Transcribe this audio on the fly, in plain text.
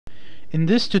In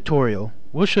this tutorial,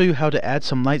 we'll show you how to add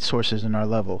some light sources in our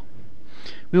level.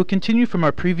 We will continue from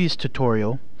our previous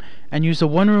tutorial and use the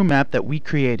one-room map that we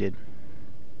created.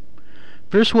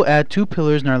 First, we'll add two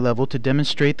pillars in our level to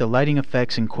demonstrate the lighting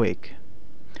effects in Quake.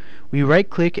 We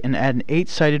right-click and add an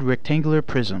 8-sided rectangular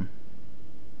prism.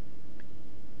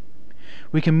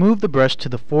 We can move the brush to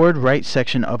the forward right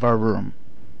section of our room.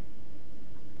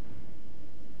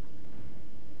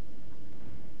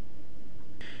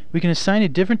 We can assign a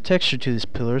different texture to this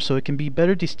pillar so it can be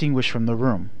better distinguished from the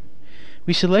room.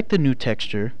 We select the new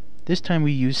texture. This time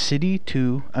we use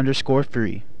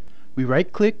city2_free. We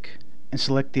right-click and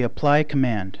select the Apply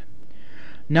command.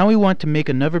 Now we want to make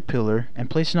another pillar and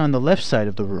place it on the left side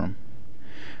of the room.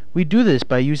 We do this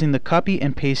by using the Copy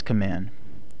and Paste command.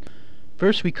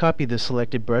 First, we copy the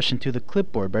selected brush into the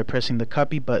clipboard by pressing the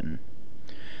Copy button.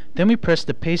 Then we press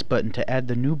the Paste button to add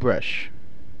the new brush.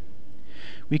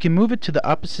 We can move it to the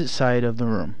opposite side of the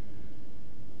room.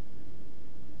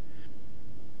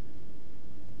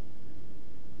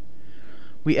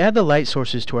 We add the light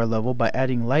sources to our level by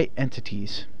adding light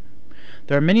entities.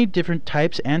 There are many different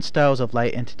types and styles of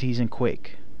light entities in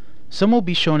Quake. Some will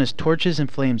be shown as torches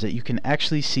and flames that you can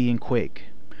actually see in Quake,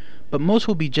 but most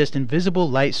will be just invisible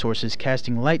light sources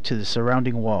casting light to the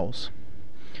surrounding walls.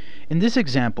 In this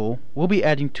example, we'll be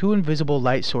adding two invisible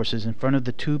light sources in front of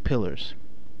the two pillars.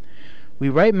 We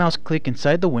right mouse click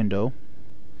inside the window,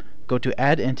 go to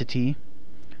Add Entity,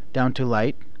 down to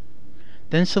Light,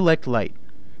 then select Light.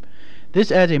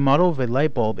 This adds a model of a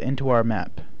light bulb into our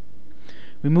map.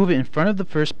 We move it in front of the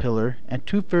first pillar and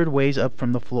 2/3 ways up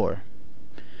from the floor.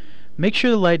 Make sure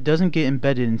the light doesn't get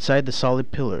embedded inside the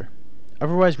solid pillar,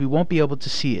 otherwise we won't be able to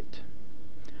see it.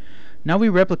 Now we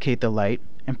replicate the light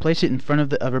and place it in front of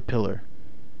the other pillar.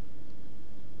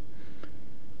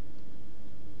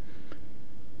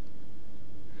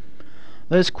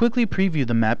 Let us quickly preview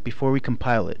the map before we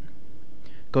compile it.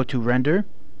 Go to Render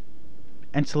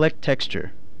and select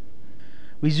Texture.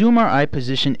 We zoom our eye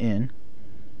position in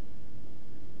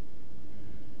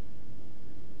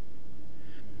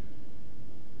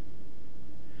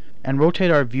and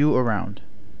rotate our view around.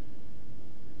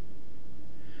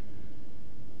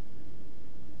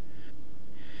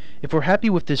 If we're happy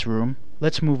with this room,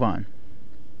 let's move on.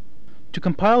 To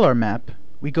compile our map,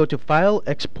 we go to File,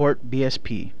 Export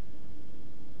BSP.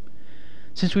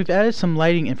 Since we've added some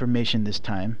lighting information this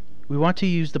time, we want to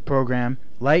use the program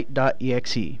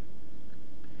light.exe.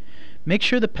 Make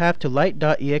sure the path to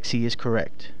light.exe is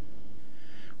correct.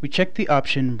 We check the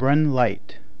option Run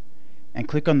Light and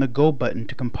click on the Go button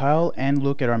to compile and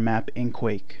look at our map in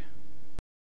Quake.